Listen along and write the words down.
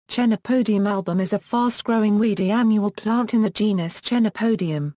Chenopodium album is a fast-growing weedy annual plant in the genus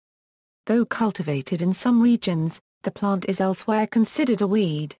Chenopodium. Though cultivated in some regions, the plant is elsewhere considered a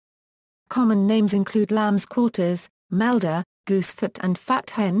weed. Common names include lamb's quarters, melde, goosefoot and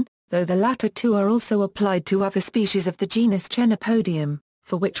fat-hen, though the latter two are also applied to other species of the genus Chenopodium,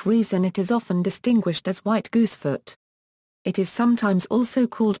 for which reason it is often distinguished as white goosefoot. It is sometimes also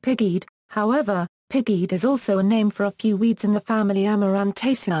called pigweed, however, pigweed is also a name for a few weeds in the family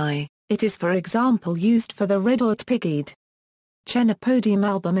Amaranthaceae. It is for example used for the redroot pigweed. Chenopodium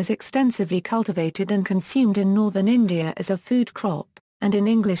album is extensively cultivated and consumed in northern India as a food crop, and in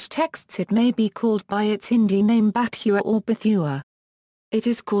English texts it may be called by its Hindi name Bathua or Bathua. It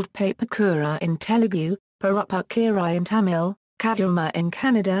is called Papakura in Telugu, Parupakira in Tamil, Kadurma in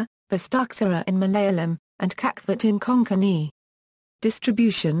Kannada, Vastaksara in Malayalam, and Kakvat in Konkani.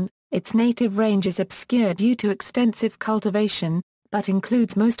 Distribution: its native range is obscure due to extensive cultivation, but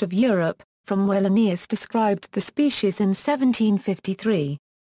includes most of Europe, from where Linnaeus described the species in 1753.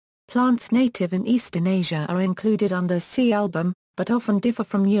 Plants native in Eastern Asia are included under C. album, but often differ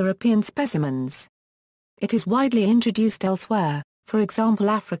from European specimens. It is widely introduced elsewhere, for example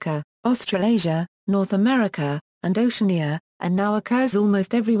Africa, Australasia, North America, and Oceania, and now occurs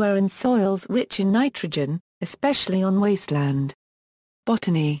almost everywhere in soils rich in nitrogen, especially on wasteland.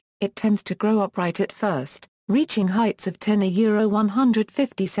 Botany: it tends to grow upright at first, reaching heights of 10–150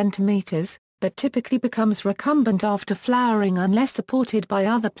 cm, but typically becomes recumbent after flowering unless supported by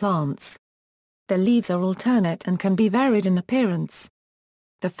other plants. The leaves are alternate and can be varied in appearance.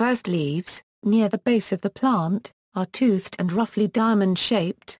 The first leaves, near the base of the plant, are toothed and roughly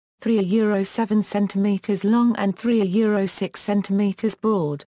diamond-shaped, 3–7 cm long and 3–6 cm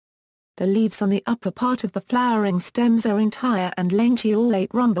broad. The leaves on the upper part of the flowering stems are entire and lanceolate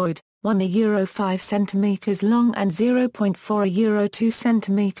rhomboid, 1–5 cm long and 0.4–2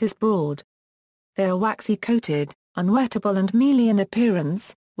 cm broad. They are waxy coated, unwettable and mealy in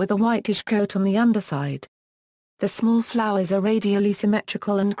appearance, with a whitish coat on the underside. The small flowers are radially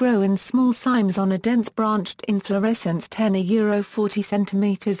symmetrical and grow in small cymes on a dense branched inflorescence 10–40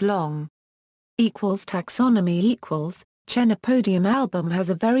 cm long. Taxonomy Chenopodium album has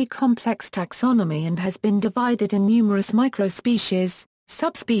a very complex taxonomy and has been divided in numerous microspecies,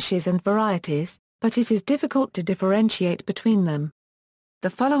 subspecies and varieties, but it is difficult to differentiate between them. The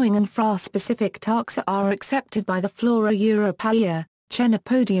following infra-specific taxa are accepted by the Flora Europaea: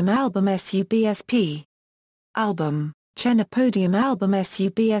 Chenopodium album subsp. Album, Chenopodium album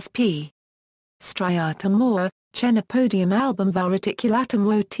subsp. Striatum Moor, Chenopodium album var reticulatum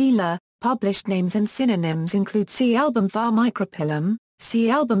rotila. Published names and synonyms include C. album var micropillum, C.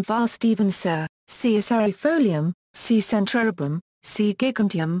 album var stevensa, C. acerifolium, C. centrorubrum, C.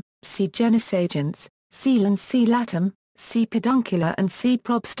 giganteum, C. genus agents, C. lans, C. latum, C. peduncula and C.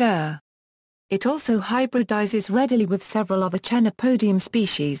 probster. It also hybridizes readily with several other Chenopodium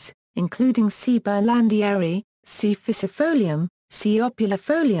species, including C. burlandieri, C. ficifolium, C.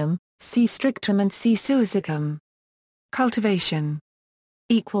 opulifolium, C. strictum and C. suassicum. Cultivation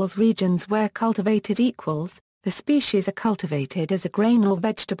regions where cultivated the species are cultivated as a grain or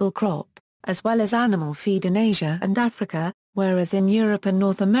vegetable crop, as well as animal feed in Asia and Africa, whereas in Europe and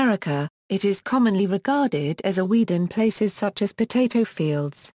North America, it is commonly regarded as a weed in places such as potato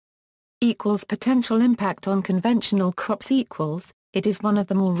fields. Potential impact on conventional crops it is one of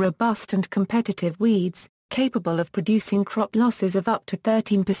the more robust and competitive weeds, capable of producing crop losses of up to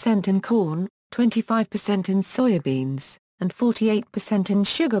 13% in corn, 25% in soybeans, and 48% in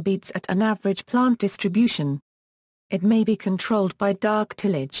sugar beets at an average plant distribution. It may be controlled by dark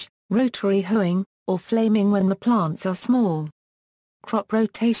tillage, rotary hoeing, or flaming when the plants are small. Crop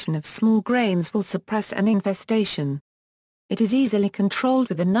rotation of small grains will suppress an infestation. It is easily controlled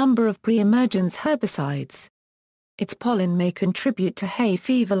with a number of pre-emergence herbicides. Its pollen may contribute to hay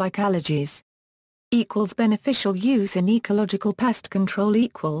fever-like allergies. Beneficial use in ecological pest control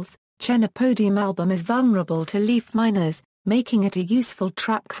Chenopodium album is vulnerable to leaf miners, making it a useful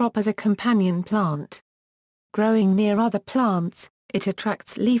trap crop as a companion plant. Growing near other plants, it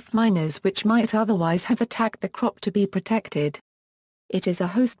attracts leaf miners which might otherwise have attacked the crop to be protected. It is a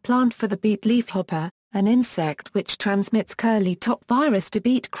host plant for the beet leafhopper, an insect which transmits curly top virus to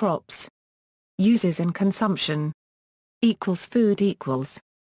beet crops. Uses and consumption food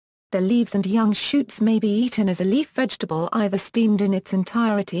The leaves and young shoots may be eaten as a leaf vegetable, either steamed in its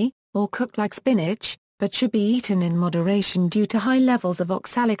entirety, or cooked like spinach, but should be eaten in moderation due to high levels of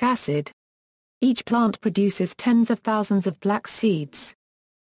oxalic acid. Each plant produces tens of thousands of black seeds.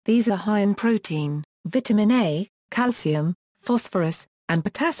 These are high in protein, vitamin A, calcium, phosphorus, and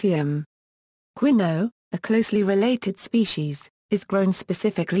potassium. Quinoa, a closely related species, is grown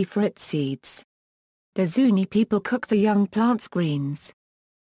specifically for its seeds. The Zuni people cook the young plant's greens.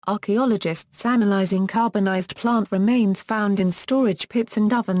 Archaeologists analyzing carbonized plant remains found in storage pits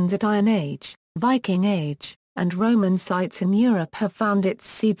and ovens at Iron Age, Viking Age, and Roman sites in Europe have found its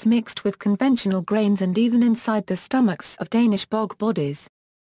seeds mixed with conventional grains and even inside the stomachs of Danish bog bodies.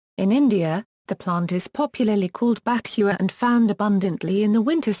 In India, the plant is popularly called bathua and found abundantly in the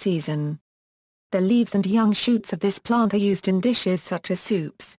winter season. The leaves and young shoots of this plant are used in dishes such as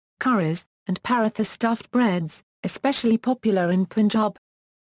soups, curries, and paratha stuffed breads, especially popular in Punjab.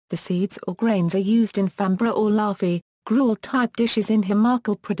 The seeds or grains are used in fambra or lafi, gruel-type dishes in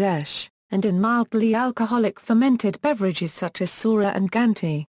Himachal Pradesh, and in mildly alcoholic fermented beverages such as sura and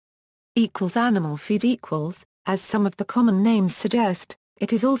ganti. Animal feed as some of the common names suggest,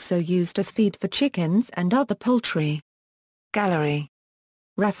 it is also used as feed for chickens and other poultry. Gallery.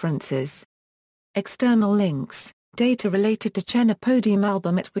 References. External links, data related to Chenopodium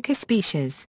album at Wikispecies.